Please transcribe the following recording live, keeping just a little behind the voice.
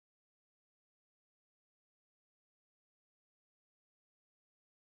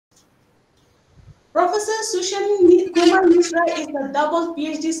Professor Sushant Kumar Mishra is a double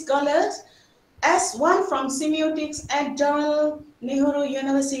PhD scholar, S1 from semiotics at Jawaharlal Nehru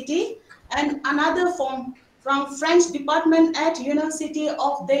University and another from French department at University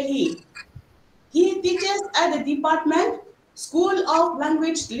of Delhi. He teaches at the department School of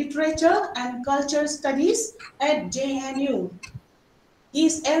Language, Literature and Culture Studies at JNU.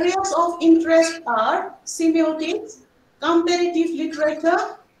 His areas of interest are semiotics, comparative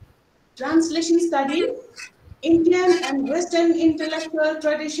literature, translation studies, Indian and Western intellectual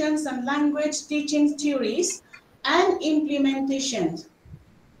traditions and language teaching theories, and implementation.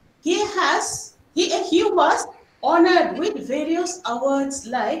 He was honored with various awards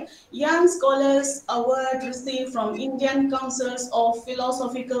like Young Scholars Award received from Indian Councils of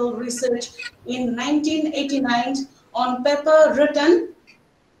Philosophical Research in 1989 on paper written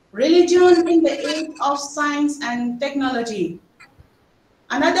Religion in the Age of Science and Technology.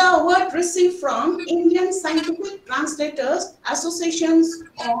 Another award received from Indian Scientific Translators Associations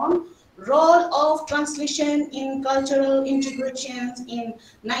on role of translation in cultural integrations in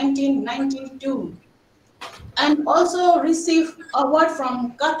 1992. And also received award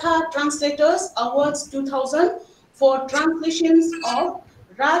from Katha Translators Awards 2000 for translations of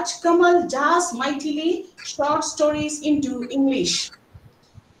Raj Kamal Jha's Maithili short stories into English.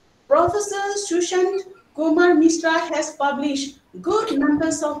 Professor Sushant Kumar Mishra has published good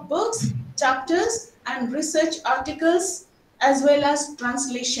numbers of books, chapters, and research articles, as well as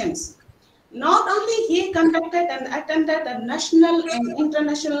translations. Not only he conducted and attended a national and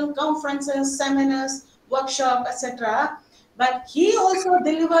international conferences, seminars, workshops, etc., but he also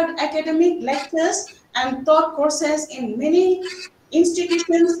delivered academic lectures and taught courses in many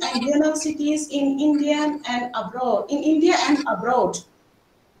institutions and universities in India and abroad.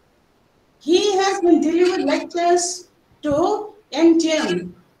 He has been delivered lectures to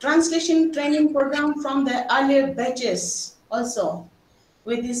NTM, Translation Training Program from the earlier batches also.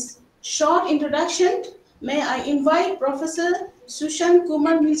 With this short introduction, may I invite Professor Sushant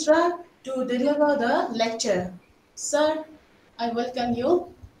Kumar Mishra to deliver the lecture. Sir, I welcome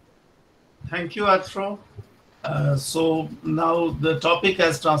you. Thank you, Athro. So now the topic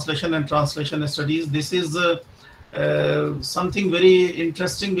as translation and translation studies. This is something very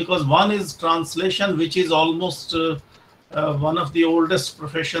interesting because one is translation, which is almost one of the oldest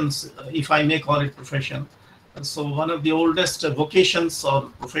professions, if I may call it profession. So one of the oldest vocations or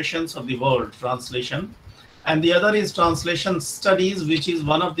professions of the world, translation. And the other is translation studies, which is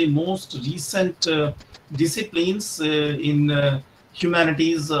one of the most recent disciplines in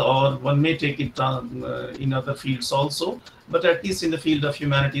humanities, or one may take it in other fields also, but at least in the field of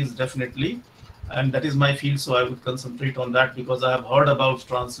humanities, definitely. And that is my field, so I would concentrate on that because I have heard about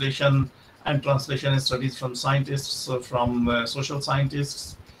translation and translation studies from scientists, from social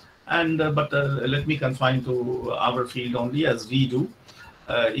scientists, and but let me confine to our field only, as we do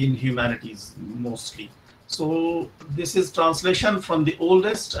in humanities mostly. So this is translation from the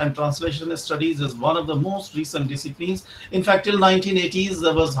oldest, and translation studies is one of the most recent disciplines. In fact, till 1980s,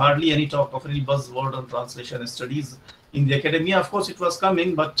 there was hardly any talk of any buzzword on translation studies in the academia. Of course, it was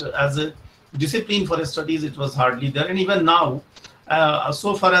coming, but as a discipline for studies, it was hardly there. And even now,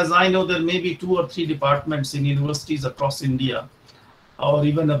 so far as I know, there may be 2 or 3 departments in universities across India or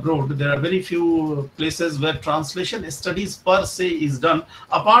even abroad. There are very few places where translation studies per se is done,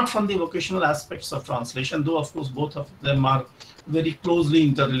 apart from the vocational aspects of translation, though of course both of them are very closely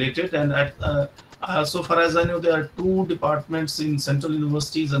interrelated. And so far as I know, there are 2 departments in central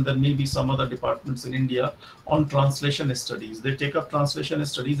universities, and there may be some other departments in India on translation studies. They take up translation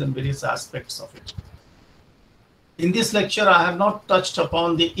studies and various aspects of it. In this lecture, I have not touched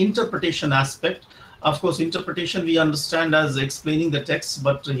upon the interpretation aspect. Of course, interpretation we understand as explaining the text,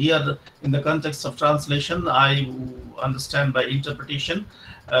 but here in the context of translation, I understand by interpretation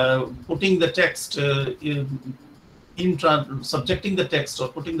putting the text subjecting the text or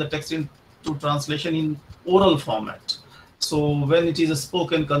putting the text into translation in oral format. So when it is a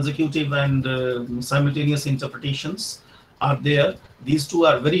spoken, consecutive and simultaneous interpretations are there, these 2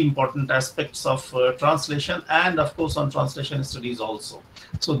 are very important aspects of translation, and of course on translation studies also.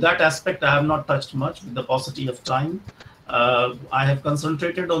 So that aspect I have not touched much with the paucity of time. I have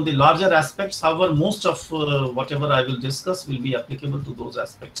concentrated on the larger aspects. However, most of whatever I will discuss will be applicable to those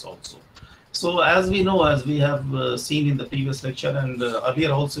aspects also. So as we know, as we have seen in the previous lecture, and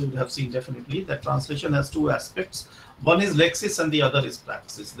earlier also you have seen definitely, that translation has 2 aspects. One is lexis and the other is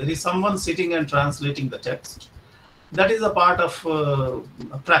praxis. There is someone sitting and translating the text. That is a part of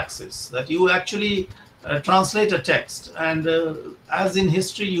praxis, that you actually translate a text. And as in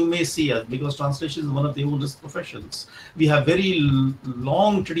history, you may see us, because translation is one of the oldest professions. We have very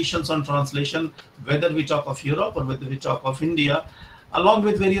long traditions on translation, whether we talk of Europe or whether we talk of India, along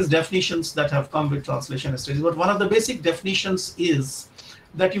with various definitions that have come with translation studies. But one of the basic definitions is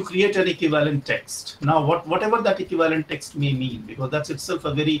that you create an equivalent text. Now, whatever that equivalent text may mean, because that's itself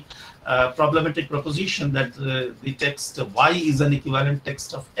a very problematic proposition, that the text Y is an equivalent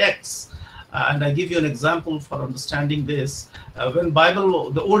text of X. And I give you an example for understanding this. When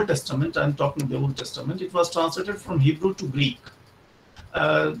Bible, the Old Testament, I'm talking the Old Testament, it was translated from Hebrew to Greek.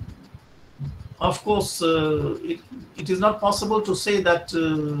 Uh, of course, it is not possible to say that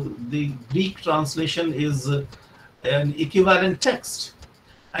the Greek translation is an equivalent text.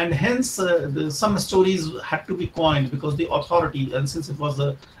 And hence, some stories had to be coined, because the authority, and since it was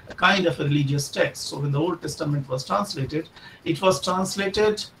a kind of a religious text, so when the Old Testament was translated,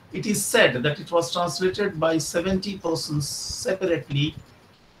 it is said that it was translated by 70 persons separately,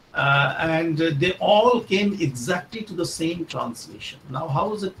 and they all came exactly to the same translation. Now,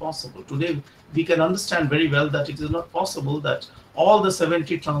 how is it possible? Today, we can understand very well that it is not possible that all the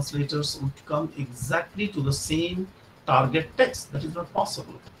 70 translators would come exactly to the same target text. That is not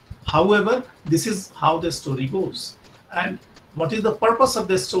possible. However, this is how the story goes. And what is the purpose of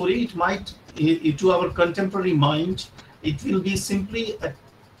the story? It might, to our contemporary mind, it will be simply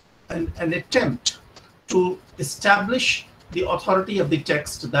an attempt to establish the authority of the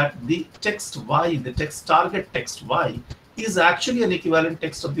text, that the text Y, the text target text Y, is actually an equivalent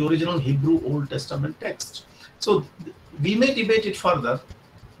text of the original Hebrew Old Testament text. So we may debate it further,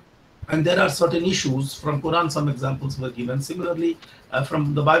 and there are certain issues. From Quran, some examples were given. Similarly,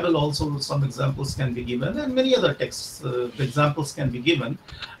 from the Bible also, some examples can be given, and many other texts, examples can be given.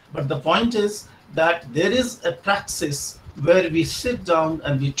 But the point is that there is a praxis where we sit down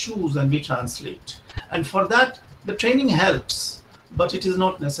and we choose and we translate. And for that, the training helps, but it is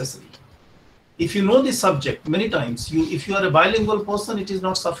not necessary. If you know the subject, many times, if you are a bilingual person, it is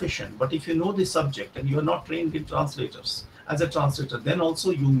not sufficient. But if you know the subject and you are not trained in translators, as a translator, then also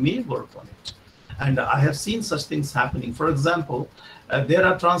you may work on it. And I have seen such things happening. For example, there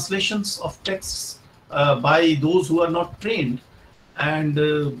are translations of texts by those who are not trained,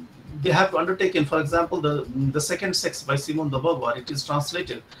 and they have undertaken, for example, the Second Sex by Simone de Beauvoir. It is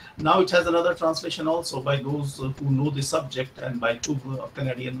translated. Now it has another translation also by those who know the subject, and by two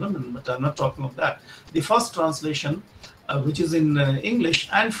Canadian women, but I'm not talking of that. The first translation, which is in English,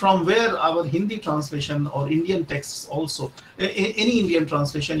 and from where our Hindi translation or Indian texts also, any Indian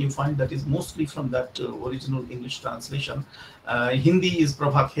translation you find that is mostly from that original English translation. Hindi is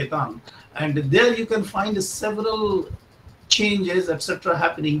Prabha Khetan, and there you can find several changes, etc.,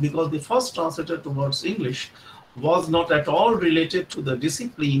 happening, because the first translator towards English was not at all related to the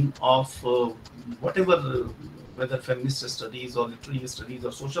discipline of whatever, whether feminist studies or literary studies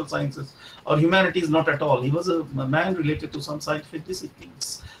or social sciences or humanities, not at all. He was a man related to some scientific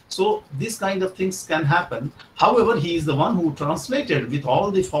disciplines. So these kind of things can happen. However, he is the one who translated with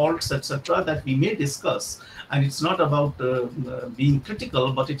all the faults, etc., that we may discuss. And it's not about being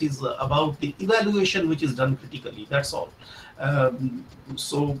critical, but it is about the evaluation which is done critically. That's all.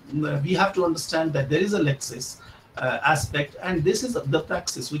 So we have to understand that there is a lexis aspect, and this is the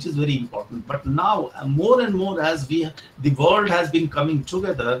praxis, which is very important. But now, more and more, as the world has been coming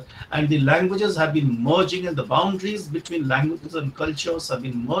together and the languages have been merging, and the boundaries between languages and cultures have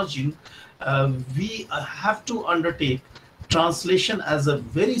been merging, we have to undertake translation as a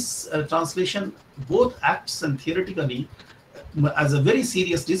very translation, both acts and theoretically, as a very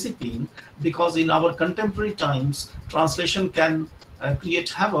serious discipline, because in our contemporary times, translation can create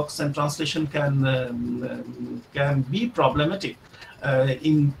havocs, and translation can be problematic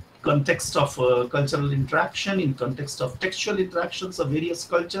in context of cultural interaction, in context of textual interactions of various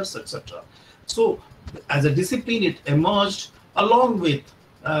cultures, etc. So, as a discipline, it emerged along with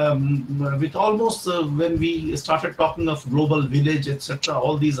almost when we started talking of global village, etc.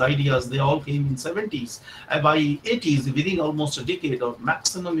 All these ideas, they all came in 70s. By 80s, within almost a decade, or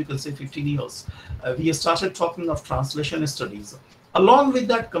maximum you can say 15 years, we started talking of translation studies. Along with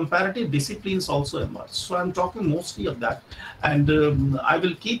that, comparative disciplines also emerged. So I'm talking mostly of that, and I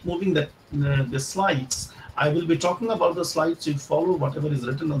will keep moving the slides. I will be talking about the slides. You follow whatever is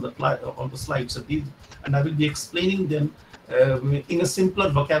written on the slides, and I will be explaining them in a simpler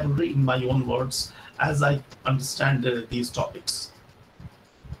vocabulary, in my own words, as I understand these topics.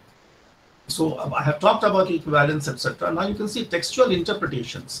 So I have talked about equivalence, etc. Now you can see textual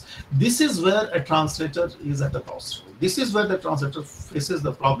interpretations. This is where a translator is at the crossroad. This is where the translator faces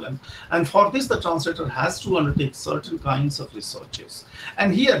the problem. And for this, the translator has to undertake certain kinds of researches.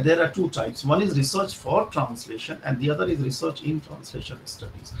 And here there are two types. One is research for translation, and the other is research in translation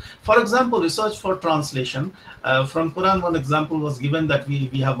studies. For example, research for translation, from Quran, one example was given that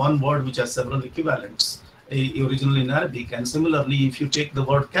we have one word which has several equivalents originally in Arabic. And similarly, if you take the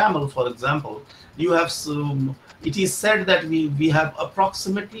word camel, for example, you have it is said that we have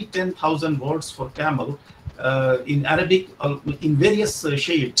approximately 10,000 words for camel in Arabic in various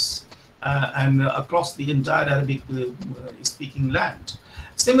shades and across the entire Arabic speaking land.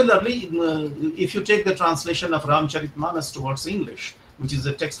 Similarly, if you take the translation of Ramcharitmanas towards English, which is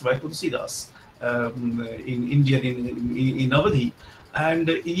a text by Tulsidas in Indian, in Awadhi, and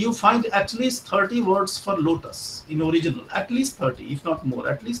you find at least 30 words for lotus in original, at least 30, if not more,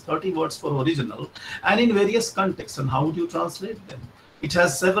 at least 30 words for original, and in various contexts. And how do you translate them? It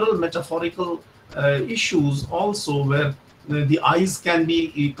has several metaphorical issues also, where the eyes can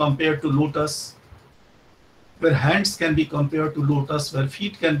be compared to lotus, where hands can be compared to lotus, where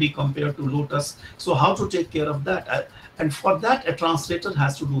feet can be compared to lotus. So how to take care of that? And for that, a translator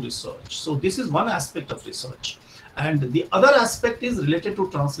has to do research. So this is one aspect of research. And the other aspect is related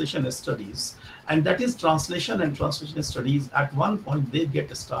to translation studies, and that is translation and translation studies. At one point, they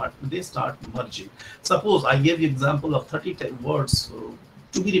start merging. Suppose I gave you example of 30 words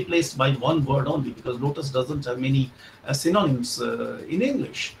to be replaced by one word only, because lotus doesn't have many synonyms in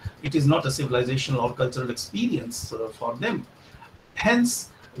English. It is not a civilizational or cultural experience for them. Hence,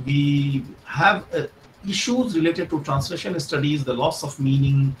 we have issues related to translation studies, the loss of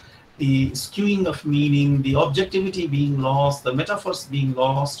meaning, the skewing of meaning, the objectivity being lost, the metaphors being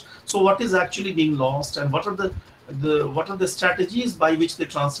lost. So what is actually being lost, and what are the strategies by which the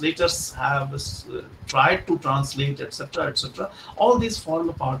translators have tried to translate, etc., etc. All these form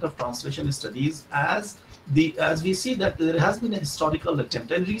a part of translation studies, as we see that there has been a historical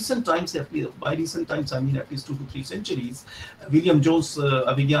attempt. And recent times, by recent times I mean at least 2 to 3 centuries, William Jones'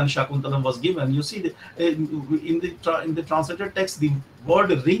 Abhigyan Shakuntalam was given. You see, in the translated text, the word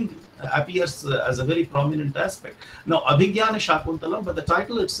ring appears as a very prominent aspect. Now, Abhigyan Shakuntalam, but the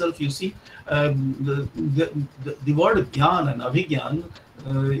title itself, you see, the word Gyan and Abhigyan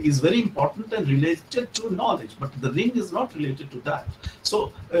is very important and related to knowledge, but the ring is not related to that.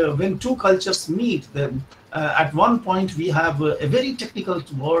 So when two cultures meet, then at one point we have a very technical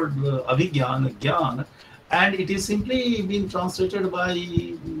word, Abhigyan, Gyan, and it is simply being translated by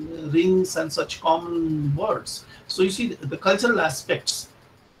rings and such common words. So you see, the cultural aspects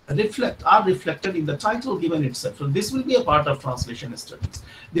are reflected in the title given itself. So this will be a part of translation studies.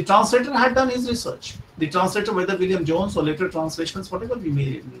 The translator had done his research. The translator, whether William Jones or later translations, whatever we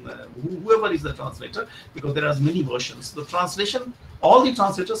may, whoever is the translator, because there are many versions. The translation, all the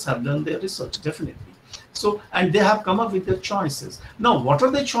translators have done their research, definitely. So, and they have come up with their choices. Now, what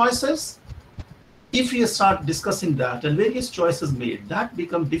are the choices? If we start discussing that and various choices made, that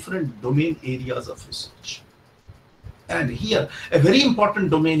become different domain areas of research. And here, a very important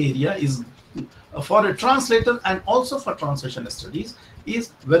domain area is for a translator and also for translation studies,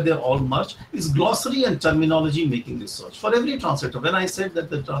 is where they're all merged, is glossary and terminology making research. For every translator, when I said that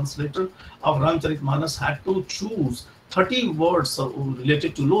the translator of Ramcharitmanas had to choose 30 words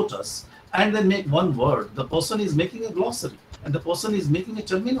related to lotus and then make one word, the person is making a glossary, and the person is making a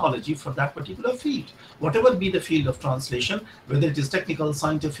terminology for that particular field. Whatever be the field of translation, whether it is technical,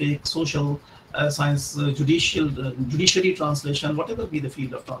 scientific, social, science, judiciary translation, whatever be the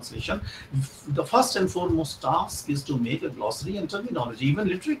field of translation, the first and foremost task is to make a glossary and terminology. Even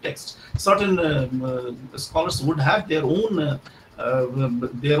literary text, certain scholars would have their own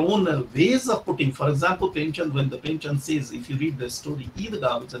ways of putting. For example, Premchand, when the Premchand says, if you read the story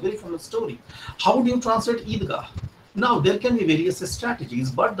Eidgah, it's a very famous story. How do you translate Eidgah? Now, there can be various strategies,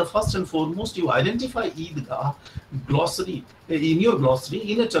 but the first and foremost, you identify Eidgah glossary in your glossary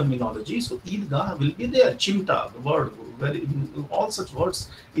in a terminology. So Eidgah will be there. Chimta, the word, where all such words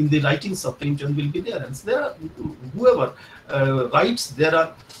in the writings of Premchand will be there. And so there are, whoever writes, there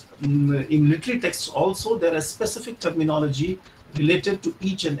are in literary texts also, there is specific terminology related to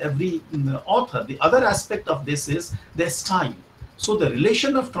each and every author. The other aspect of this is their style. So the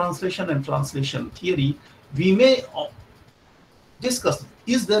relation of translation and translation theory, we may discuss,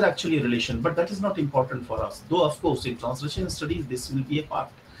 is there actually a relation, but that is not important for us. Though, of course, in translation studies, this will be a part.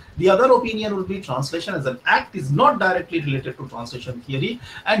 The other opinion will be translation as an act is not directly related to translation theory,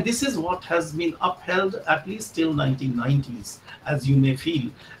 and this is what has been upheld at least till 1990s, as you may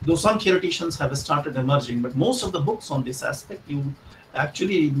feel. Though some theoreticians have started emerging, but most of the books on this aspect,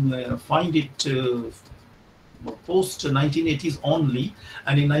 actually find it post 1980s only,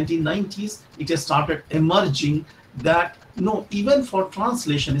 and in 1990s it has started emerging that no, even for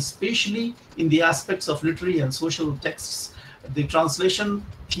translation, especially in the aspects of literary and social texts, the translation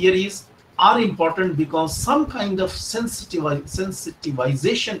theories are important because some kind of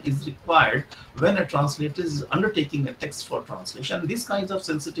sensitivization is required when a translator is undertaking a text for translation. These kinds of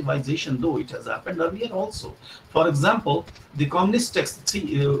sensitization, though it has happened earlier also. For example, the communist text,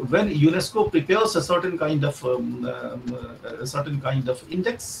 see, when UNESCO prepares a certain kind of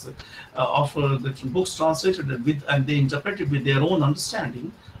index of the books translated with, and they interpret it with their own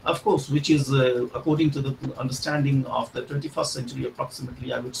understanding, of course, which is according to the understanding of the 21st century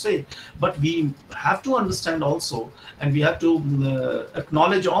approximately, I would say. But we have to understand also, and we have to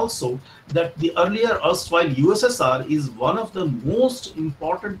acknowledge also, that the earlier erstwhile USSR is one of the most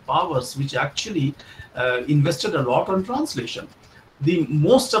important powers which actually invested a lot on translation. The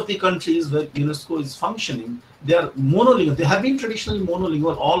most of the countries where UNESCO is functioning, they are monolingual. They have been traditionally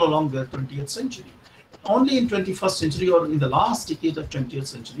monolingual all along the 20th century. Only in 21st century, or in the last decade of 20th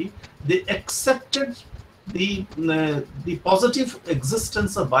century, they accepted the positive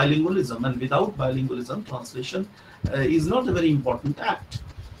existence of bilingualism, and without bilingualism, translation is not a very important act.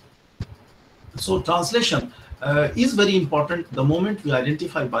 So translation is very important the moment we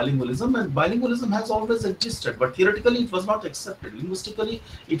identify bilingualism, and bilingualism has always existed, but theoretically it was not accepted. Linguistically,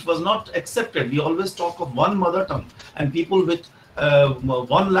 it was not accepted. We always talk of one mother tongue and people with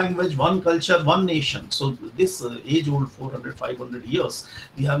one language, one culture, one nation. So this age-old 400, 500 years,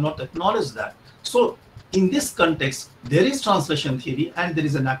 we have not acknowledged that. So in this context, there is translation theory and there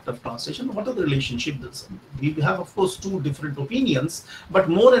is an act of translation. What are the relationships? We have, of course, two different opinions, but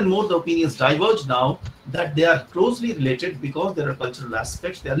more and more the opinions diverge now that they are closely related because there are cultural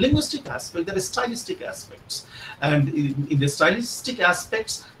aspects, there are linguistic aspects, there are stylistic aspects. And in the stylistic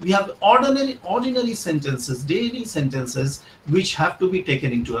aspects, we have ordinary sentences, daily sentences, which have to be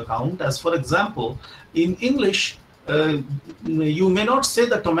taken into account. As for example, in English, you may not say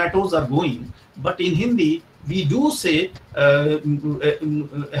the tomatoes are going, but in Hindi, we do say a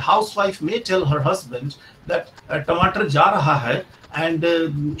housewife may tell her husband that tomato ja raha hai, and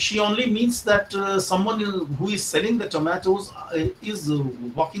she only means that someone who is selling the tomatoes is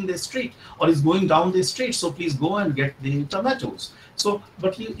walking the street or is going down the street, so please go and get the tomatoes. So,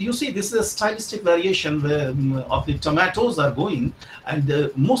 but you see, this is a stylistic variation where, of the tomatoes are going,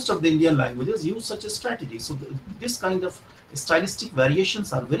 and most of the Indian languages use such a strategy. So this kind of stylistic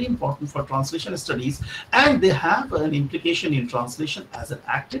variations are very important for translation studies, and they have an implication in translation as an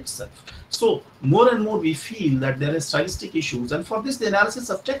act itself. So more and more we feel that there are stylistic issues, and for this the analysis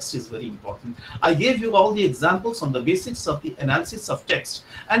of text is very important. I gave you all the examples on the basics of the analysis of text,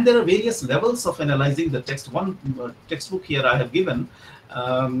 and there are various levels of analyzing the text. One textbook here I have given,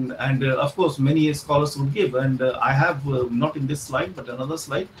 and of course many scholars would give, and I have not in this slide but another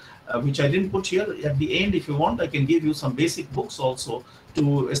slide which I didn't put here. At the end, if you want, I can give you some basic books also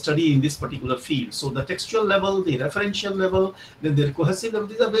to study in this particular field. So the textual level, the referential level, then the cohesive level,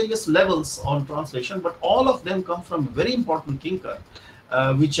 these are various levels on translation, but all of them come from a very important thinker,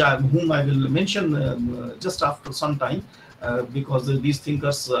 whom I will mention just after some time, because these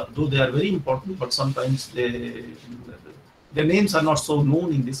thinkers, though they are very important, but sometimes their names are not so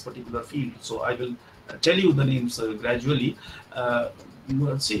known in this particular field. So I will tell you the names gradually.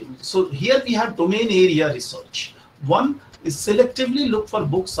 See, so here we have domain area research. One is selectively look for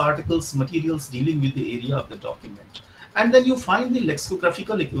books, articles, materials dealing with the area of the document. And then you find the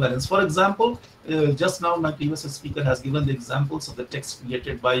lexicographical equivalence. For example, just now my previous speaker has given the examples of the text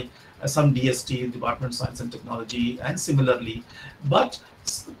created by some DST, Department of Science and Technology, and similarly. But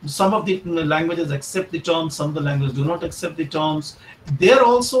some of the languages accept the terms, some of the languages do not accept the terms. There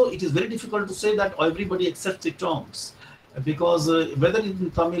also, it is very difficult to say that everybody accepts the terms, because whether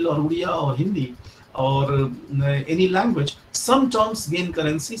in Tamil or Odia or Hindi or any language, some terms gain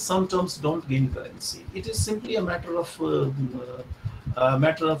currency, some terms don't gain currency. It is simply a matter of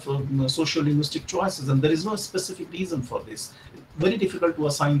social linguistic choices, and there is no specific reason for this. Very difficult to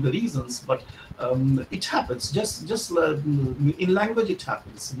assign the reasons, but it happens. Just in language, it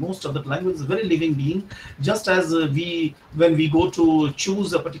happens. Most of the language is a very living being. Just as when we go to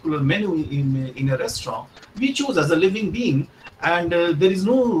choose a particular menu in a restaurant, we choose as a living being, and there is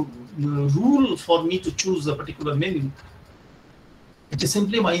no rule for me to choose a particular menu. It is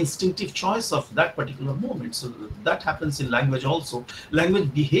simply my instinctive choice of that particular moment. So that happens in language also.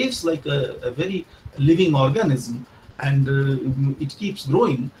 Language behaves like a very living organism, and it keeps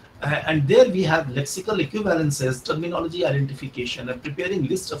growing. And there we have lexical equivalences, terminology identification, and preparing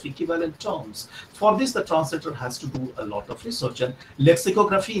list of equivalent terms. For this, the translator has to do a lot of research, and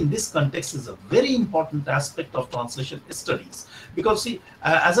lexicography in this context is a very important aspect of translation studies. Because see,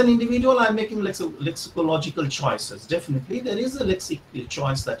 as an individual, I'm making lexicological choices. Definitely, there is a lexical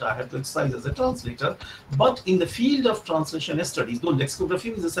choice that I have to exercise as a translator. But in the field of translation studies, though lexicography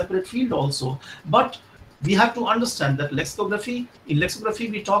is a separate field also, but we have to understand that in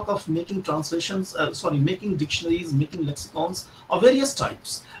lexicography, we talk of making translations, making dictionaries, making lexicons of various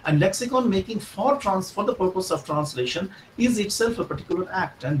types. And lexicon making for the purpose of translation is itself a particular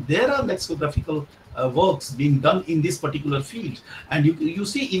act. And there are lexicographical works being done in this particular field. And you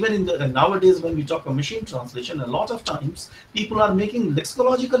see, even in the nowadays, when we talk of machine translation, a lot of times people are making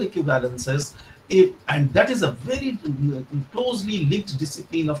lexicological equivalences, and that is a very closely linked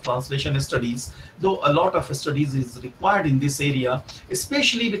discipline of translation studies, though a lot of studies is required in this area,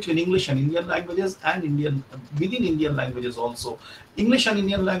 especially between English and Indian languages, and within Indian languages also. English and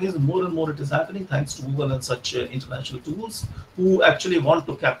Indian language, more and more it is happening thanks to Google and such international tools who actually want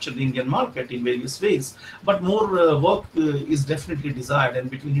to capture the Indian market in various ways. But more work is definitely desired, and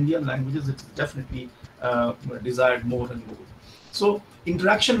between Indian languages it is definitely desired more and more. So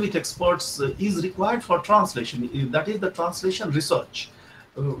interaction with experts is required for translation. That is the translation research.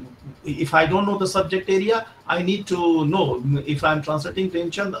 If I don't know the subject area, I need to know. If I'm translating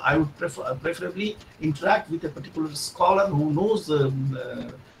Premchand, I would preferably interact with a particular scholar who knows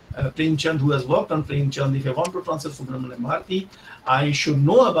Premchand, who has worked on Premchand. If I want to translate Subramanian Bharati, I should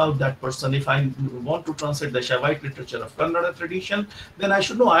know about that person. If I want to translate the Shaivite literature of Kannada tradition, then I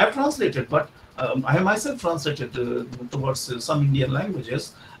should know. I have translated, but I have myself translated towards some Indian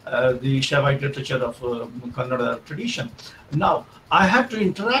languages, the Shaivite literature of Kannada tradition. Now, I have to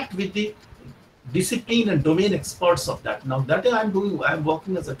interact with the discipline and domain experts of that. Now, that I'm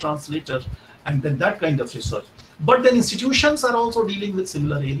working as a translator, and then that kind of research. But then institutions are also dealing with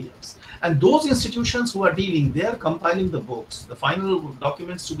similar areas. And those institutions who are dealing, they are compiling the books, the final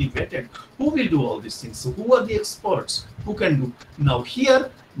documents to be vetted. Who will do all these things? So who are the experts? Who can do? Now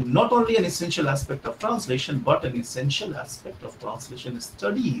here, not only an essential aspect of translation, but an essential aspect of translation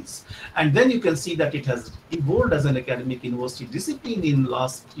studies. And then you can see that it has evolved as an academic university discipline in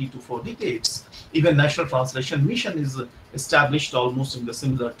last 3 to 4 decades. Even National Translation Mission is established almost in the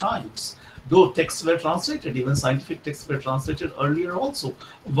similar times. Though texts were translated, even scientific texts were translated earlier also.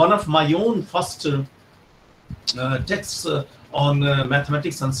 One of my own first texts on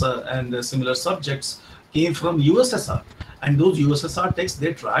mathematics and similar subjects came from USSR. And those USSR texts,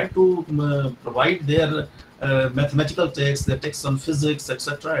 they tried to provide their mathematical texts, their texts on physics,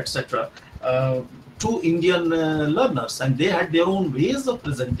 etc., to Indian learners, and they had their own ways of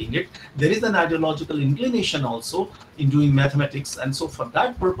presenting it. There is an ideological inclination also in doing mathematics, and so for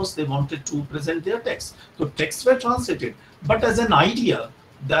that purpose they wanted to present their texts. So texts were translated, but as an idea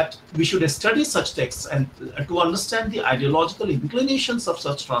that we should study such texts and to understand the ideological inclinations of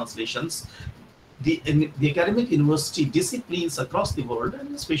such translations, the academic university disciplines across the world,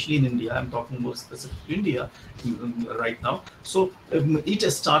 and especially in India, I'm talking more specifically India right now. So it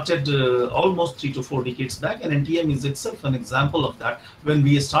has started almost 3 to 4 decades back, and NTM is itself an example of that. When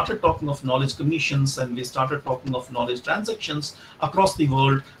we started talking of knowledge commissions and we started talking of knowledge transactions across the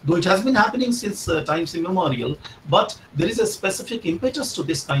world, though it has been happening since times immemorial, but there is a specific impetus to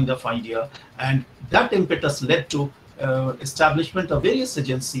this kind of idea, and that impetus led to establishment of various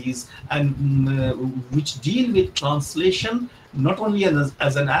agencies and which deal with translation not only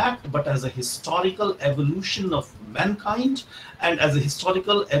as an act, but as a historical evolution of mankind and as a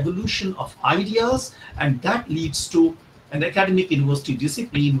historical evolution of ideas, and that leads to an academic university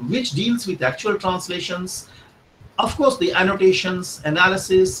discipline which deals with actual translations, of course the annotations,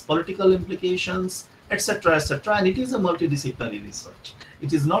 analysis, political implications, etc., and it is a multidisciplinary research.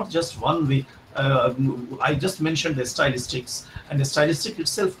 It is not just one way. I just mentioned the stylistics, and the stylistic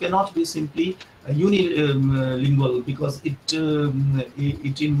itself cannot be simply unilingual because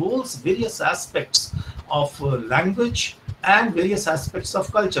it involves various aspects of language and various aspects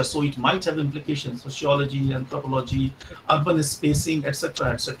of culture. So it might have implications, sociology, anthropology, urban spacing,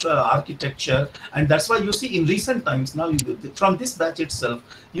 etc., architecture. And that's why you see in recent times now, from this batch itself,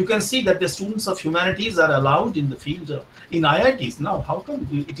 you can see that the students of humanities are allowed in the field in IITs. Now, how come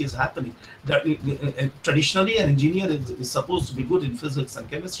it is happening? That traditionally an engineer is supposed to be good in physics and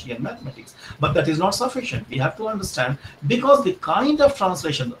chemistry and mathematics, but that is not sufficient. We have to understand, because the kind of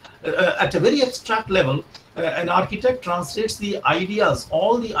translation at a very abstract level, an architect translates the ideas,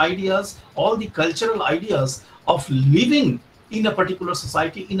 all the cultural ideas of living in a particular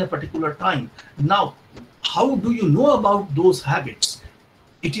society in a particular time. Now, how do you know about those habits?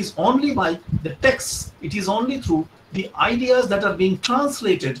 It is only by the texts, it is only through the ideas that are being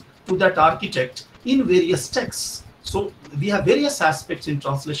translated to that architect in various texts. So we have various aspects in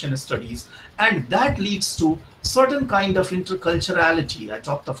translation studies, and that leads to certain kind of interculturality. I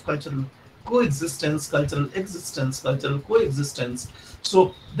talked of cultural coexistence, cultural existence, cultural coexistence.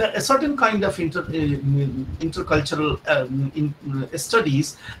 So a certain kind of intercultural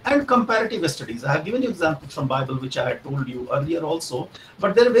studies and comparative studies. I have given you examples from Bible, which I had told you earlier also,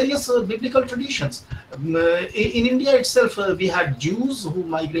 but there are various biblical traditions. In India itself, we had Jews who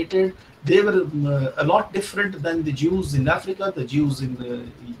migrated. They were a lot different than the Jews in Africa, the Jews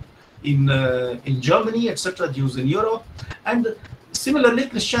in Germany, etc., Jews in Europe, and similarly,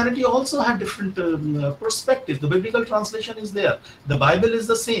 Christianity also had different perspectives. The biblical translation is there. The Bible is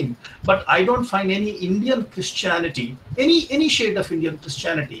the same. But I don't find any Indian Christianity, any shade of Indian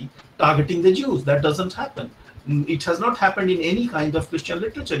Christianity targeting the Jews. That doesn't happen. It has not happened in any kind of Christian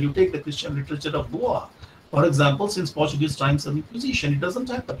literature. You take the Christian literature of Goa, for example, since Portuguese times of Inquisition, it doesn't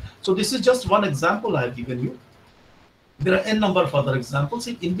happen. So this is just one example I have given you. There are a number of other examples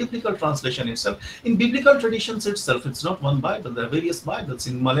in biblical translation itself. In biblical traditions itself, it's not one Bible. There are various Bibles.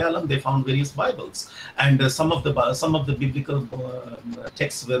 In Malayalam, they found various Bibles, and some of the biblical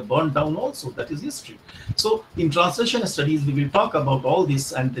texts were burned down also. That is history. So in translation studies, we will talk about all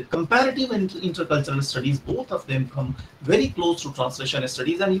this, and the comparative and intercultural studies, both of them come very close to translation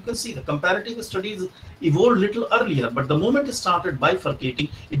studies. And you can see the comparative studies evolved little earlier, but the moment it started bifurcating,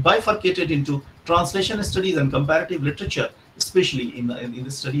 it bifurcated into translation studies and comparative literature, especially in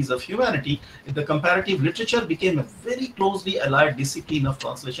the studies of humanity. The comparative literature became a very closely allied discipline of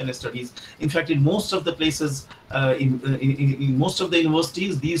translation studies. In fact, in most of the places, in most of the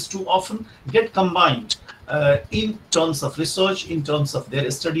universities, these two often get combined in terms of research, in terms of their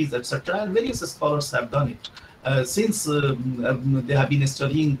studies, etc. And various scholars have done it. Since they have been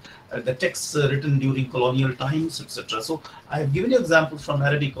studying the texts written during colonial times, etc. So I have given you examples from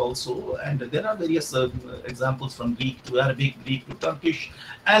Arabic also, and there are various examples from Greek to Arabic, Greek to Turkish,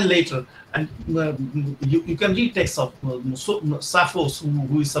 and later. And you can read texts of Sappho's,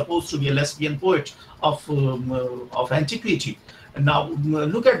 who is supposed to be a lesbian poet of antiquity. And now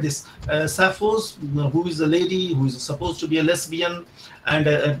look at this, Sappho's, who is a lady who is supposed to be a lesbian,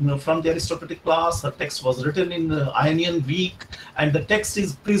 and from the aristocratic class. Her text was written in Ionian Greek, and the text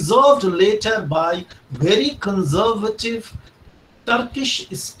is preserved later by very conservative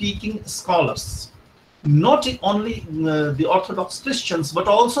Turkish-speaking scholars. Not only the Orthodox Christians, but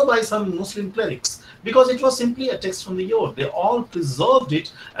also by some Muslim clerics, because it was simply a text from the Old. They all preserved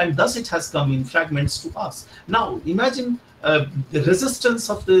it, and thus it has come in fragments to us. Now, imagine the resistance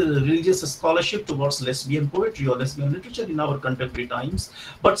of the religious scholarship towards lesbian poetry or lesbian literature in our contemporary times,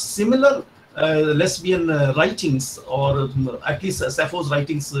 but similar lesbian writings, or at least Sappho's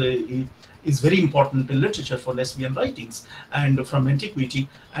writings, is very important in literature for lesbian writings and from antiquity,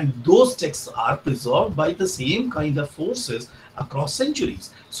 and those texts are preserved by the same kind of forces across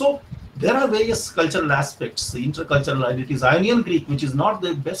centuries. So there are various cultural aspects, the intercultural identities. Ionian Greek, which is not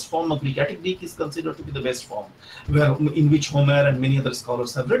the best form of Greek, Attic Greek is considered to be the best form, in which Homer and many other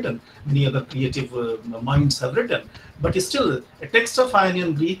scholars have written, many other creative minds have written. But still, a text of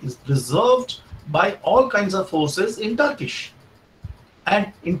Ionian Greek is preserved by all kinds of forces in Turkish,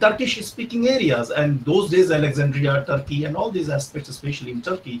 and in Turkish-speaking areas. And those days, Alexandria, Turkey, and all these aspects, especially in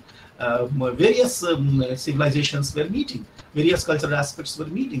Turkey, various civilizations were meeting, various cultural aspects were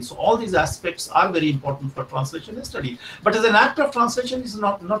meeting. So all these aspects are very important for translation study. But as an act of translation, is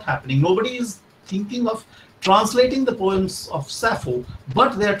not happening. Nobody is thinking of translating the poems of Sappho,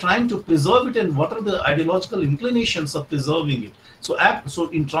 but they are trying to preserve it, and what are the ideological inclinations of preserving it. So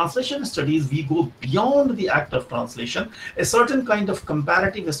in translation studies, we go beyond the act of translation. A certain kind of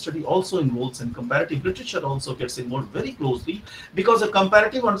comparative study also involves, and comparative literature also gets involved very closely, because a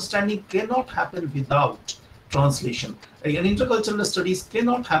comparative understanding cannot happen without translation. And intercultural studies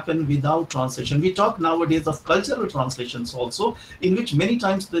cannot happen without translation. We talk nowadays of cultural translations also, in which many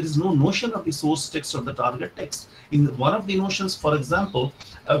times there is no notion of the source text or the target text. In one of the notions, for example,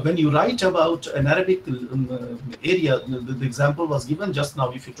 when you write about an Arabic area, the example was given just now.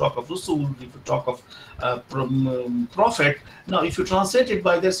 If you talk of Rasul, if you talk of Prophet, now if you translate it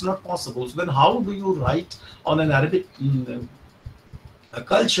by, that's not possible. So then how do you write on an Arabic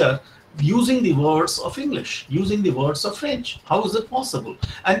culture using the words of English, using the words of French? How is it possible?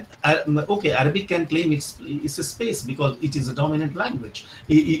 And okay, Arabic can claim it's a space because it is a dominant language.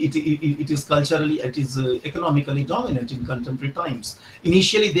 It is culturally, it is economically dominant in contemporary times.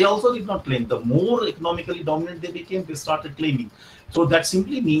 Initially, they also did not claim. The more economically dominant they became, they started claiming. So that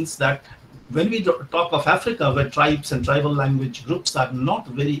simply means that when we talk of Africa, where tribes and tribal language groups are not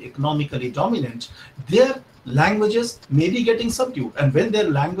very economically dominant, their languages may be getting subdued. And when their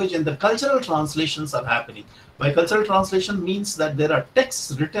language and the cultural translations are happening, by cultural translation means that there are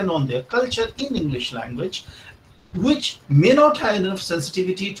texts written on their culture in English language, which may not have enough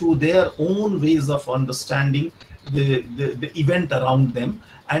sensitivity to their own ways of understanding the event around them.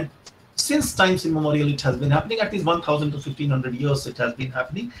 And since times immemorial, it has been happening, at least 1000 to 1500 years it has been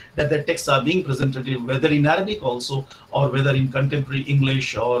happening, that the texts are being presented, whether in Arabic also, or whether in contemporary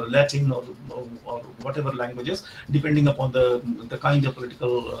English or Latin, or whatever languages, depending upon the kind of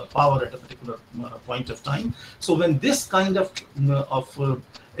political power at a particular point of time. So when this kind of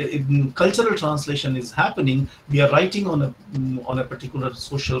cultural translation is happening, we are writing on a particular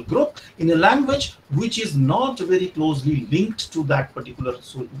social group in a language which is not very closely linked to that particular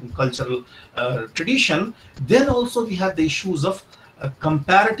cultural tradition. Then also we have the issues of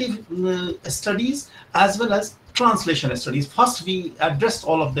comparative studies as well as translation studies. First we addressed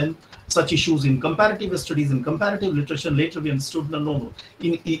all of them, such issues in comparative studies, in comparative literature. Later we understood no.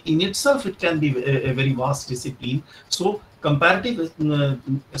 In itself it can be a very vast discipline. So comparative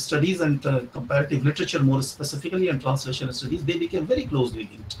studies and comparative literature more specifically, and translation studies, they became very closely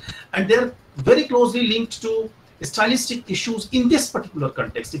linked. And they're very closely linked to stylistic issues in this particular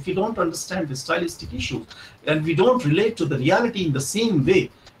context. If we don't understand the stylistic issues and we don't relate to the reality in the same way,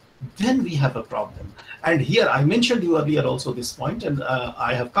 then we have a problem. And here I mentioned you earlier also this point, and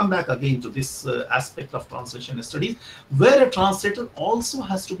I have come back again to this aspect of translation studies, where a translator also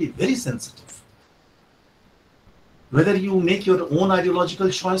has to be very sensitive. Whether you make your own ideological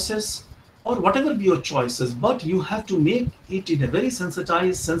choices or whatever be your choices, but you have to make it in a very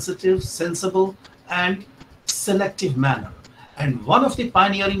sensitized, sensitive, sensible, and selective manner. And one of the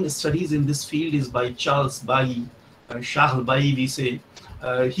pioneering studies in this field is by Charles Bai, Shah Bai, we say.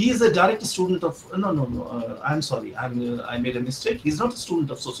 He is a direct student of, I'm sorry, I made a mistake. He's not a student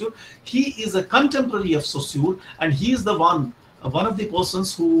of Saussure. He is a contemporary of Saussure, and he is the one of the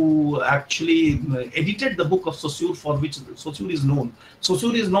persons who actually edited the book of Saussure, for which Saussure is known.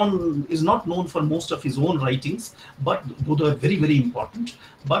 Saussure is not known for most of his own writings, but though they are very, very important.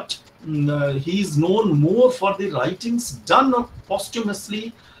 But he is known more for the writings done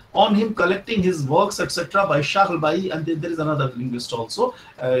posthumously on him, collecting his works, etc., by Charles Bai, and there is another linguist also,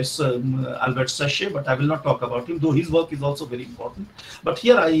 it's Albert Sachet, but I will not talk about him, though his work is also very important. But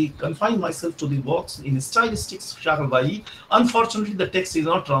here I confine myself to the works in stylistics, Charles Bai. Unfortunately, the text is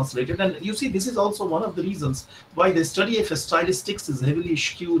not translated, and you see, this is also one of the reasons why the study of stylistics is heavily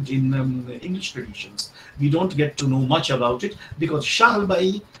skewed in English traditions. We don't get to know much about it, because Charles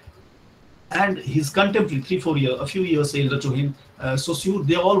Bai and his contemporary, a few years elder to him, Saussure,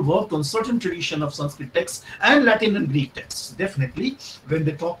 they all worked on certain tradition of Sanskrit texts and Latin and Greek texts. Definitely, when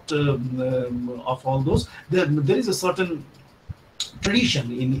they talked of all those, there is a certain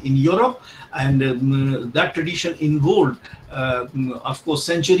tradition in Europe, and that tradition involved, of course,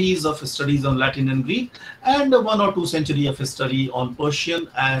 centuries of studies on Latin and Greek, and 1 or 2 centuries of study on Persian,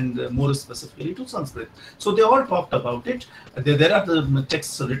 and more specifically to Sanskrit. So they all talked about it. There are the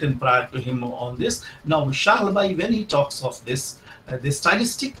texts written prior to him on this. Now, Charles Bai, when he talks of this, the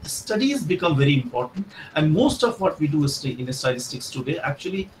stylistic studies become very important, and most of what we do in stylistics today,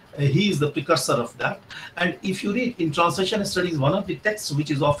 actually, he is the precursor of that. And if you read in translation studies, one of the texts which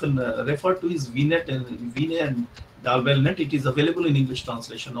is often referred to is Vinet and Dalbelnet. It is available in English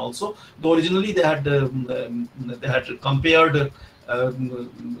translation also, though originally they had compared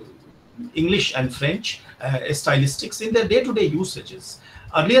English and French stylistics in their day-to-day usages.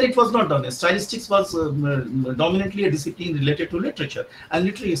 Earlier it was not done. Stylistics was dominantly a discipline related to literature and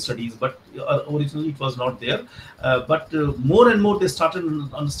literary studies, but originally it was not there. But more and more they started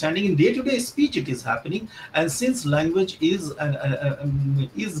understanding in day-to-day speech it is happening, and since language is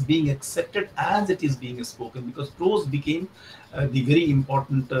being accepted as it is being spoken, because prose became the very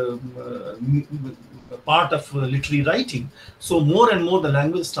important part of literary writing. So more and more the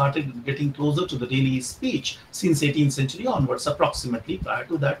language started getting closer to the daily speech since 18th century onwards, approximately. Prior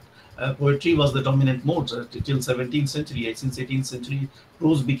to that, poetry was the dominant mode till 17th century. Since 18th century,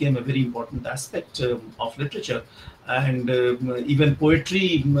 prose became a very important aspect of literature, and even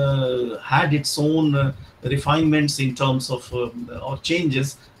poetry had its own refinements in terms of or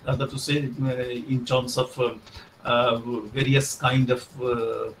changes, rather to say, in terms of various kind of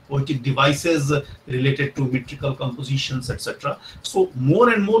poetic devices related to metrical compositions, etc. So more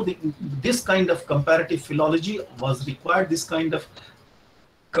and more this kind of comparative philology was required, this kind of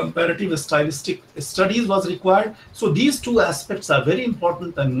comparative stylistic studies was required. So these two aspects are very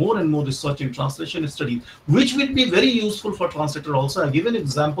important, and more research in translation studies, which will be very useful for translator also. I give an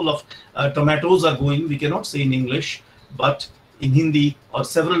example of tomatoes are going, we cannot say in English, but in Hindi or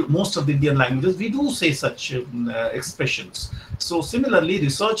most of the Indian languages, we do say such expressions. So similarly,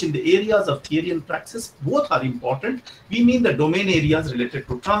 research in the areas of theory and praxis, both are important. We mean the domain areas related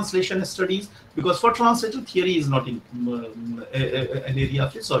to translation studies, because for translator, theory is not an area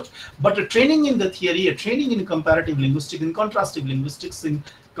of research. But a training in the theory, a training in comparative linguistics, in contrastive linguistics, in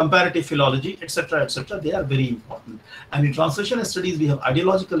comparative philology, etc., they are very important. And in translation studies, we have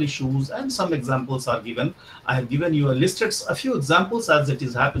ideological issues, and some examples are given. I have given you listed a few examples as it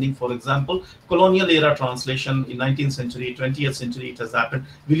is happening. For example, colonial era translation in 19th century, 20th century, it has happened.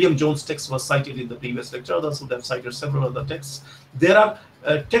 William Jones' text was cited in the previous lecture. Others would have cited several other texts. There are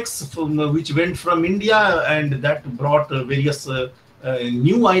texts which went from India, and that brought various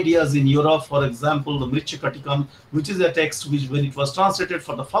new ideas in Europe. For example, the Mritchakatikam, which is a text which, when it was translated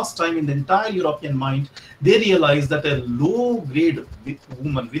for the first time in the entire European mind, they realized that a low-grade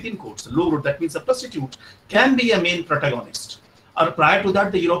woman, within quotes, low-grade, that means a prostitute, can be a main protagonist. Or prior to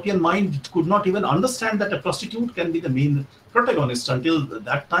that, the European mind could not even understand that a prostitute can be the main protagonist. Until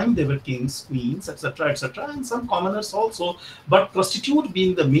that time, they were kings, queens, etc., and some commoners also. But prostitute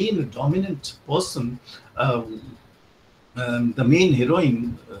being the main dominant person, the main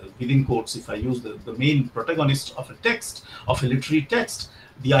heroine, within quotes, if I use the main protagonist of a text, of a literary text,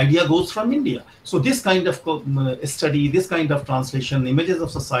 the idea goes from India. So this kind of study, this kind of translation, images of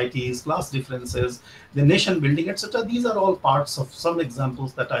societies, class differences, the nation building, etc., these are all parts of some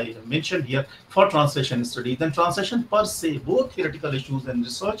examples that I mentioned here for translation study. Then translation per se, both theoretical issues and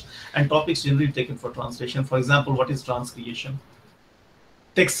research, and topics generally taken for translation. For example, what is transcreation?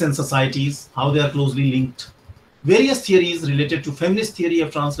 Texts and societies, how they are closely linked. Various theories related to feminist theory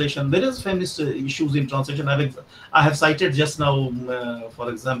of translation. There is feminist issues in translation. I have cited just now,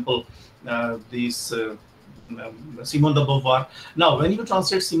 for example, Simone de Beauvoir. Now, when you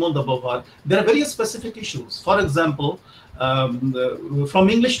translate Simone de Beauvoir, there are very specific issues. For example, from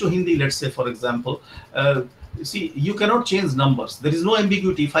English to Hindi, let's say, for example, see, you cannot change numbers. There is no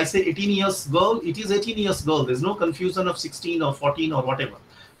ambiguity. If I say 18 years girl, it is 18 years girl. There's no confusion of 16 or 14 or whatever.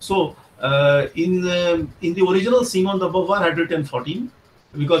 So, in the original, Simone de Beauvoir had written 14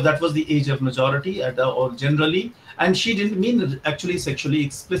 because that was the age of majority, or generally, and she didn't mean actually sexually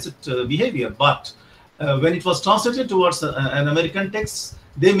explicit behavior. But when it was translated towards an American text,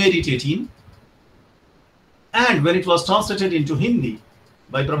 they made it 18. And when it was translated into Hindi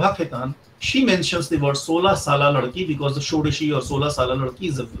by Prabha Khetan, she mentions the word "sola sala ladki" because the Shodashi or "sola sala ladki"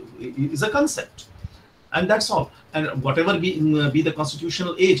 is a concept. And that's all. And whatever be the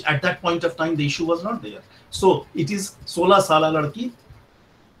constitutional age, at that point of time, the issue was not there. So it is sola sala ladki.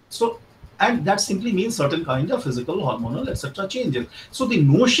 So, and that simply means certain kind of physical, hormonal, etc. changes. So the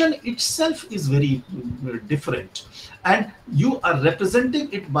notion itself is very different. And you are representing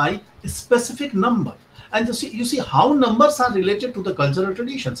it by a specific number. And you see how numbers are related to the cultural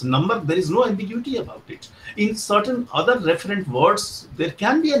traditions. Number, there is no ambiguity about it. In certain other referent words, there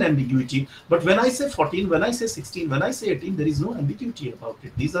can be an ambiguity. But when I say 14, when I say 16, when I say 18, there is no ambiguity about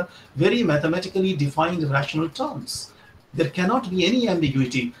it. These are very mathematically defined rational terms. There cannot be any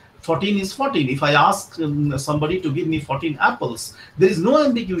ambiguity. 14 is 14. If I ask somebody to give me 14 apples, there is no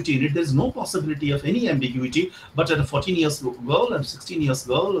ambiguity in it. There is no possibility of any ambiguity. But at a 14 years girl and 16 years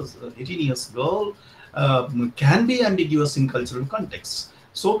girl, 18 years girl, can be ambiguous in cultural contexts.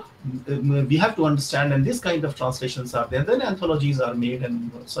 So we have to understand, and this kind of translations are there. Then anthologies are made,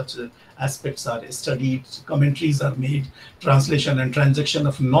 and such aspects are studied, commentaries are made, translation and transaction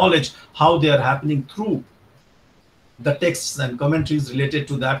of knowledge, how they are happening through the texts and commentaries related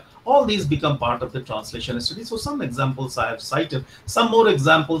to that. All these become part of the translation study. So some examples I have cited, some more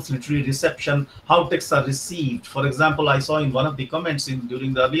examples: literary reception, how texts are received. For example, I saw in one of the comments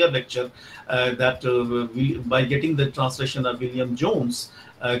during the earlier lecture that by getting the translation of William Jones,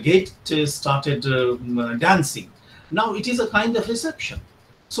 Gate started dancing. Now it is a kind of reception.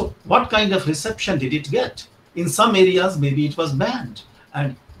 So what kind of reception did it get? In some areas, maybe it was banned,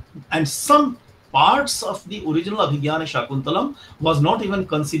 and some parts of the original Abhigyana Shakuntalam was not even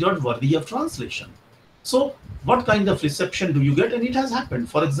considered worthy of translation. So what kind of reception do you get? And it has happened.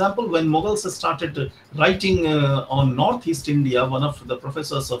 For example, when Mughals started writing on Northeast India, one of the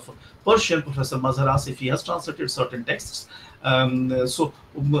professors of Persian, Professor Mazhar Asif, he has translated certain texts. From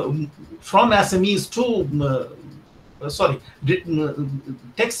Assamese to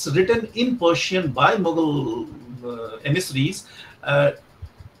texts written in Persian by Mughal emissaries,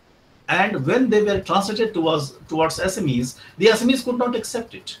 And when they were translated towards SMEs, the SMEs could not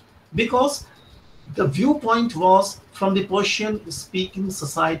accept it, because the viewpoint was from the Persian speaking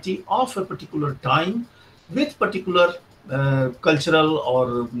society of a particular time, with particular cultural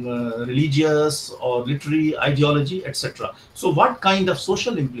or religious or literary ideology, etc. So what kind of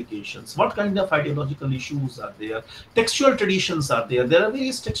social implications, what kind of ideological issues are there, textual traditions are there. There are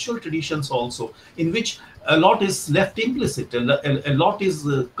various textual traditions also, in which a lot is left implicit, a lot is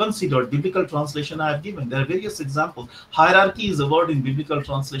considered. Biblical translation I have given, there are various examples. Hierarchy is a word in biblical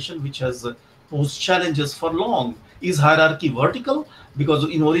translation which has posed challenges for long. Is hierarchy vertical? Because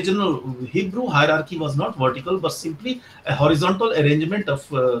in original Hebrew, hierarchy was not vertical, but simply a horizontal arrangement of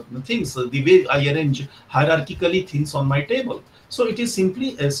things, the way I arrange hierarchically things on my table. So it is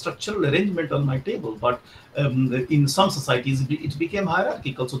simply a structural arrangement on my table, but in some societies it became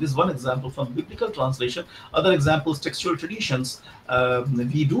hierarchical. So this is one example from biblical translation. Other examples, textual traditions.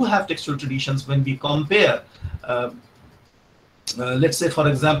 We do have textual traditions when we compare, let's say, for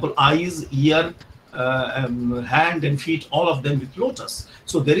example, eyes, ear, hand and feet, all of them with lotus.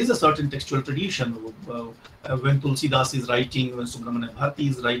 So there is a certain textual tradition. When Tulsidas is writing, when Subramanya Bharati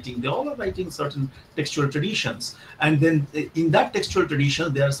is writing, they all are writing certain textual traditions. And then in that textual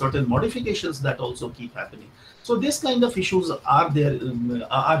tradition, there are certain modifications that also keep happening. So this kind of issues are there,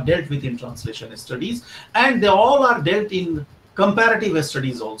 are dealt with in translation studies, and they all are dealt in comparative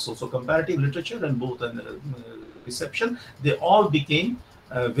studies also. So comparative literature and both reception, they all became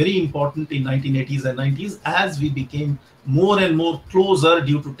very important in 1980s and 90s, as we became more and more closer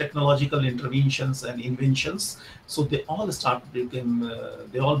due to technological interventions and inventions. So they all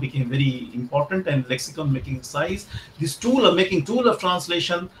became very important, and lexicon making exercise, this making tool of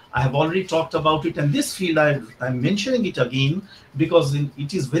translation, I have already talked about it, and this field I'm mentioning it again because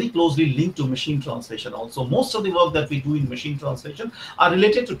it is very closely linked to machine translation also. Most of the work that we do in machine translation are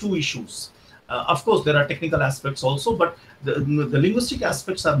related to two issues. Of course, there are technical aspects also, but the linguistic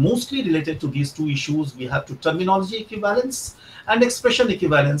aspects are mostly related to these two issues. We have to terminology equivalence and expression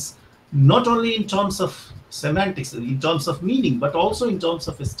equivalence, not only in terms of semantics, in terms of meaning, but also in terms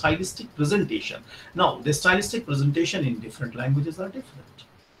of a stylistic presentation. Now, the stylistic presentation in different languages are different.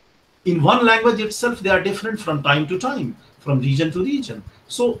 In one language itself, they are different from time to time, from region to region.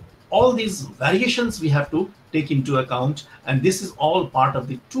 So all these variations we have to take into account, and this is all part of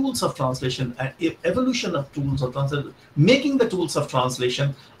the tools of translation and evolution of tools of translation. Making the tools of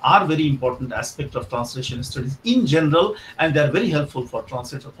translation are very important aspect of translation studies in general, and they are very helpful for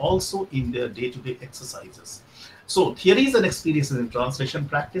translators also in their day-to-day exercises. So theories and experiences in translation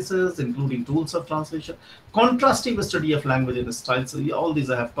practices, including tools of translation, contrastive study of language and styles, all these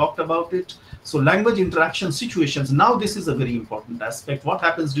I have talked about it. So language interaction situations, now this is a very important aspect. What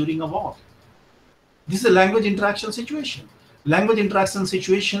happens during a war? This is a language interaction situation. Language interaction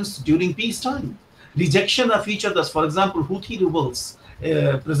situations during peacetime. Rejection of each other's, for example, Houthi rebels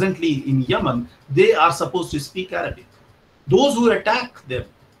presently in Yemen, they are supposed to speak Arabic. Those who attack them,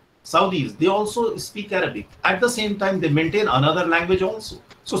 Saudis, they also speak Arabic. At the same time, they maintain another language also.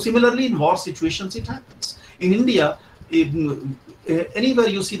 So similarly, in war situations, it happens. In India, anywhere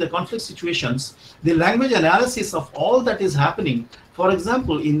you see the conflict situations, the language analysis of all that is happening. For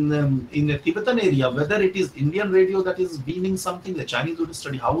example, in the Tibetan area, whether it is Indian radio that is beaming something, the Chinese would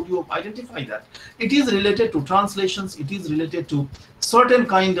study. How would you identify that? It is related to translations. It is related to certain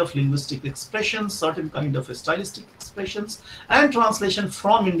kind of linguistic expressions, certain kind of stylistic expressions, and translation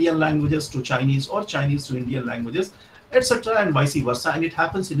from Indian languages to Chinese or Chinese to Indian languages, etc., and vice versa. And it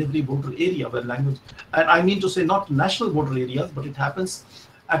happens in every border area where language, and I mean to say not national border areas, but it happens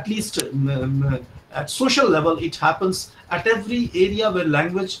at least at social level. It happens at every area where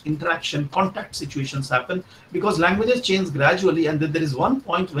language interaction, contact situations happen, because languages change gradually, and then there is one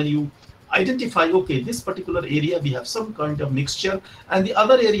point when you identify, okay, this particular area we have some kind of mixture, and the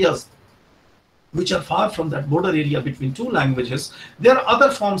other areas which are far from that border area between two languages, there are other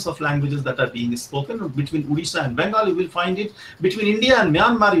forms of languages that are being spoken. Between Odisha and Bengal, you will find it. Between India and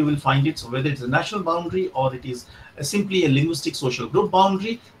Myanmar, you will find it. So whether it's a national boundary or it is simply a linguistic social group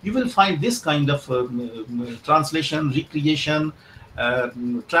boundary, you will find this kind of translation, recreation,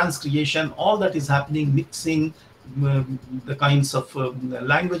 transcreation, all that is happening, mixing the kinds of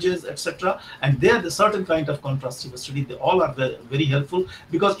languages, etc. And there, the certain kind of contrastive study, they all are very helpful,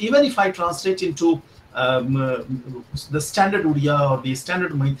 because even if I translate into the standard Odia or the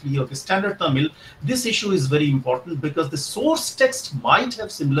standard Maithili or the standard Tamil, this issue is very important because the source text might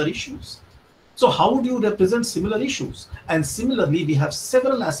have similar issues. So how do you represent similar issues? And similarly, we have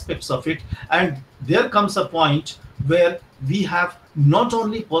several aspects of it, and there comes a point where we have not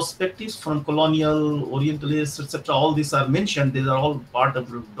only perspectives from colonial, Orientalists, etc. All these are mentioned. These are all part of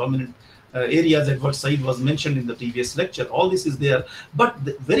the dominant areas. Edward Said was mentioned in the previous lecture. All this is there. But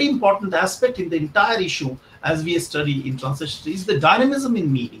the very important aspect in the entire issue, as we study in translation, is the dynamism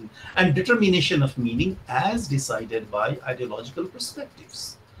in meaning and determination of meaning as decided by ideological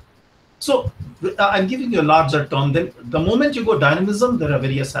perspectives. So I'm giving you a larger term. Then the moment you go dynamism, there are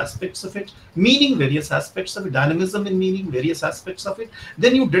various aspects of it. Meaning, various aspects of it. Dynamism in meaning, various aspects of it.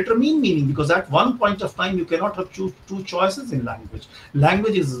 Then you determine meaning, because at one point of time you cannot have two choices in language.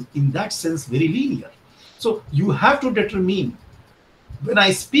 Language is in that sense very linear. So you have to determine. When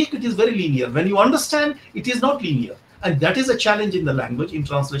I speak, it is very linear. When you understand, it is not linear. And that is a challenge in the language, in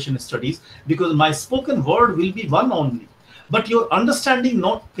translation studies, because my spoken word will be one only, but your understanding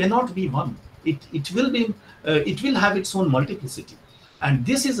cannot be one. It will be it will have its own multiplicity, and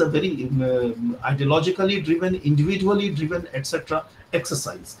this is a very ideologically driven, individually driven, etc.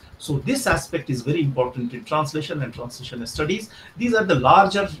 exercise. So this aspect is very important in translation and translation studies. These are the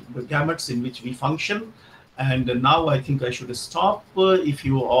larger gamuts in which we function. And now I think I should stop. If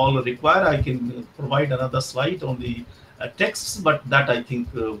you all require, I can provide another slide on the texts, but that I think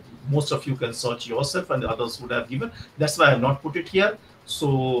most of you can search yourself, and the others would have given. That's why I have not put it here.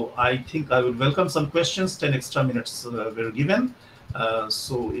 So I think I would welcome some questions. 10 extra minutes were given.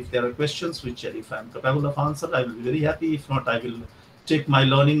 So if there are questions which if I'm capable of answer, I will be very happy. If not, I will take my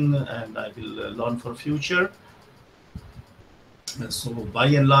learning and I will learn for future. So by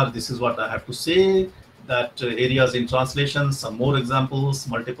and large, this is what I have to say, that areas in translation, some more examples,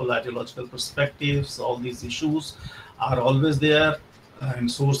 multiple ideological perspectives, all these issues are always there, and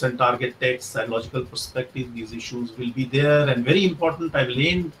source and target text, ideological perspective, these issues will be there. And very important, I will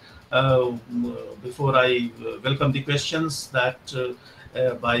end before I welcome the questions, that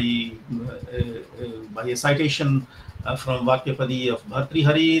by a citation from Vakyapadi of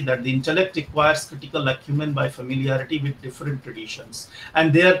Bhartrihari, that the intellect acquires critical acumen by familiarity with different traditions.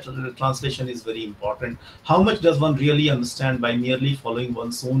 And their translation is very important. How much does one really understand by merely following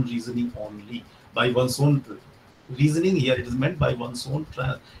one's own reasoning only? By one's own reasoning, here it is meant by one's own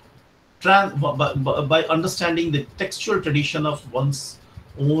by understanding the textual tradition of one's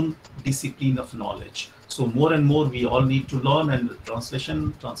own discipline of knowledge. So more and more we all need to learn, and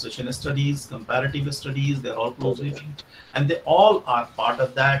translation studies, comparative studies, they're all closely linked, and they all are part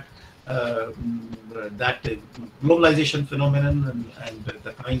of that globalization phenomenon, and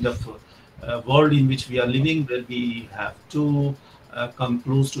the kind of world in which we are living, where we have to come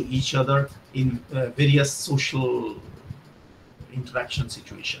close to each other in various social interaction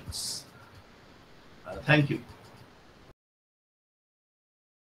situations. Thank you.